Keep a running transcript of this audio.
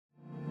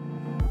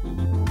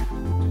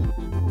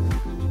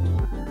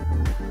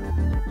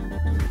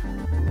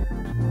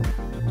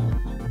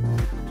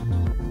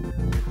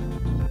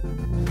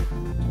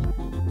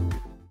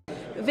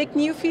Vic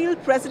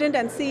Neufeld, President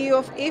and CEO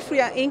of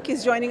Aphria Inc.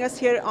 is joining us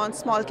here on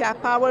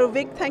SmallCapPower.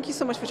 Vic, thank you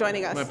so much for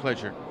joining us. My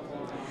pleasure.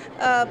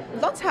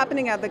 Lots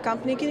happening at the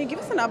company. Can you give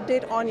us an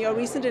update on your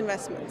recent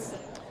investments?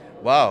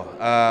 Wow.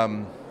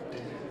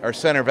 Our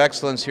Center of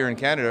Excellence here in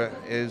Canada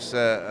is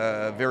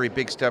a very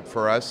big step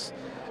for us.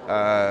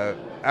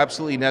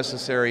 Absolutely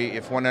necessary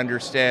if one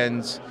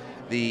understands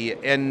the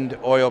end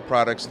oil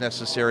products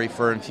necessary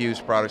for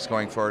infused products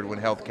going forward when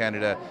Health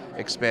Canada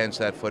expands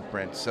that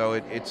footprint. So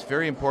it's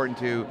very important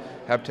to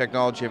have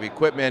technology of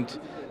equipment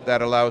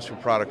that allows for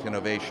product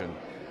innovation.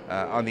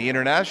 On the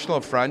international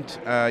front,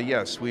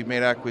 yes, we've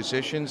made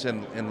acquisitions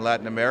in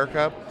Latin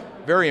America,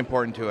 very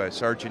important to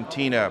us,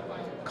 Argentina,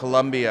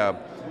 Colombia,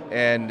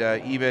 and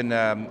even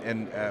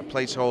in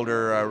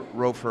placeholder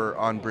ROFR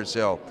on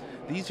Brazil.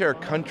 These are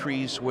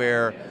countries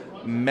where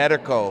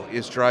medical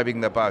is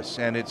driving the bus,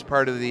 and it's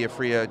part of the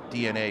Aphria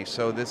DNA.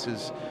 So this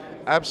is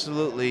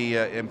absolutely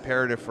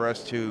imperative for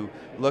us to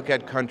look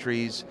at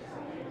countries,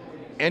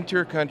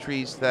 enter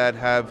countries that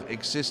have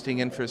existing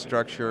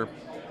infrastructure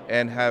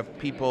and have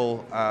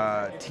people,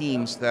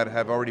 teams that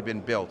have already been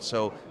built.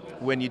 So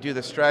when you do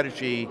the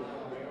strategy,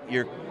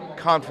 you're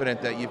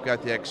confident that you've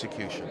got the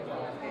execution.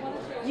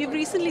 You've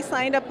recently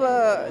signed up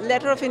a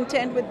letter of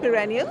intent with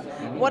Perennial.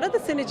 What are the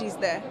synergies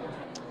there?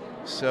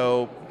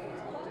 So,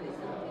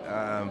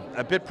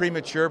 a bit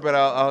premature, but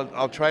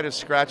I'll try to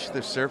scratch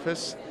the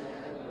surface.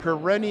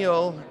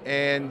 Perennial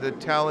and the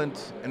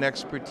talent and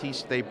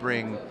expertise they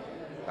bring,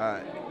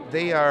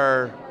 they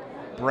are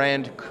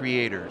brand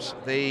creators.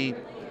 They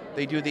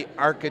do the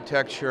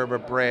architecture of a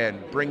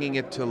brand, bringing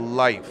it to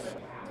life.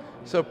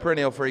 So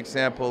Perennial, for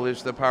example,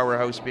 is the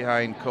powerhouse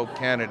behind Coke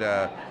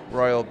Canada,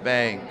 Royal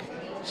Bank.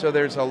 So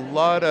there's a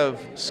lot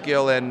of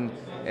skill and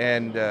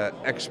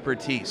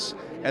expertise,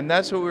 and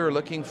that's what we were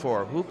looking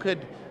for. Who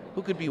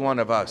could be one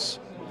of us?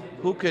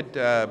 Who could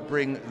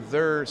bring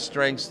their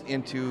strengths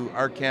into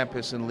our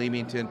campus in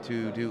Leamington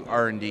to do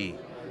R&D?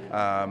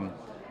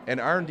 And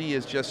R&D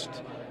is just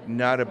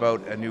not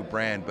about a new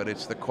brand, but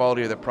it's the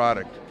quality of the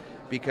product.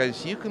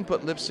 Because you can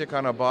put lipstick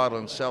on a bottle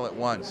and sell it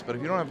once, but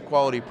if you don't have a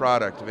quality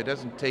product, if it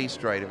doesn't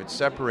taste right, if it's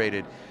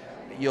separated,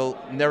 you'll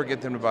never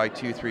get them to buy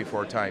 2, 3,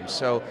 4 times.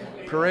 So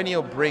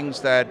Perennial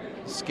brings that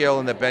skill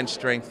and the bench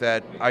strength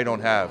that I don't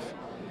have.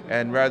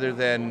 And rather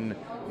than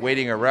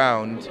waiting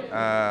around,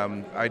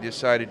 I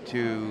decided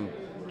to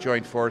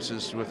join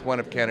forces with one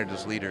of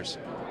Canada's leaders.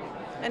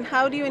 And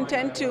how do you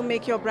intend to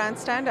make your brand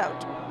stand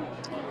out?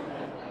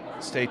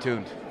 Stay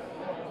tuned.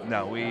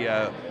 No,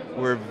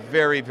 we're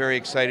very, very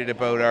excited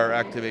about our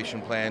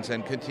activation plans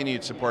and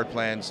continued support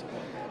plans.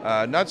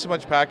 Not so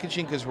much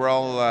packaging because we're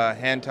all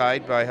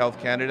hand-tied by Health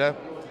Canada,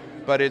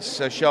 but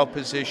it's shelf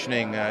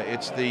positioning.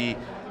 It's the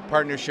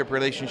partnership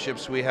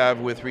relationships we have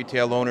with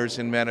retail owners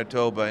in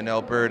Manitoba and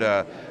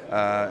Alberta,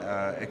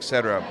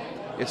 etc.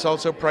 It's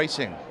also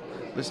pricing.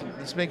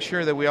 Let's make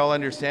sure that we all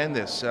understand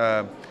this.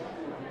 The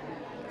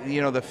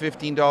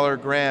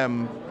 $15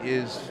 gram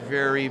is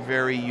very,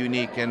 very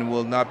unique and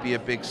will not be a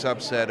big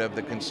subset of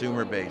the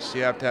consumer base.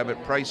 You have to have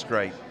it priced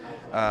right,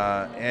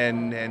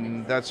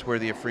 and that's where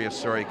the Aphria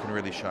story can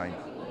really shine.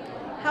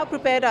 How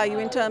prepared are you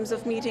in terms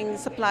of meeting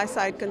supply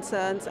side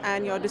concerns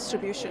and your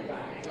distribution?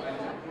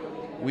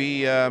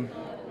 We're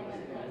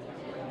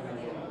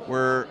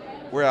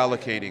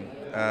allocating.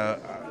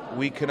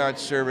 We cannot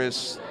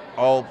service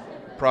all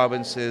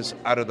provinces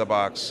out of the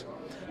box.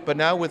 But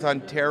now with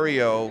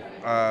Ontario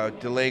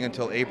delaying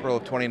until April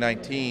of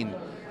 2019,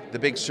 the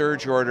big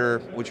surge order,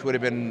 which would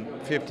have been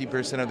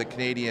 50% of the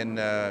Canadian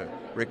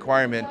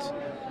requirement,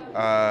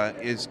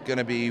 is going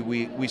to be,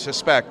 we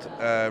suspect,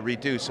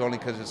 reduced only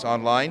because it's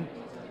online.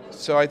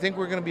 So I think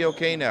we're going to be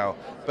okay now.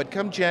 But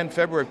come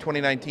February of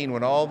 2019,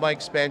 when all my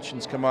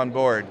expansions come on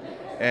board,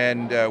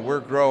 and we're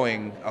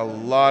growing a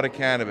lot of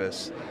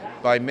cannabis,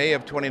 by May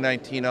of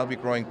 2019, I'll be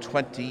growing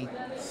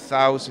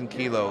 20,000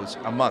 kilos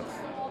a month.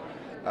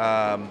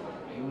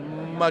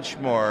 Much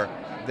more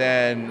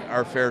than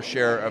our fair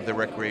share of the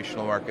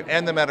recreational market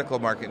and the medical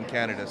market in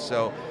Canada.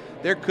 So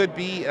there could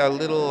be a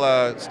little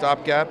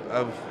stopgap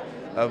of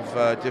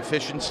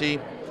deficiency,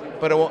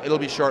 but it'll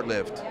be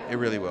short-lived. It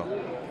really will.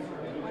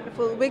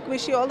 Wonderful. Vic,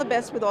 wish you all the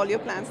best with all your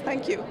plans.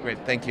 Thank you.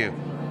 Great, thank you.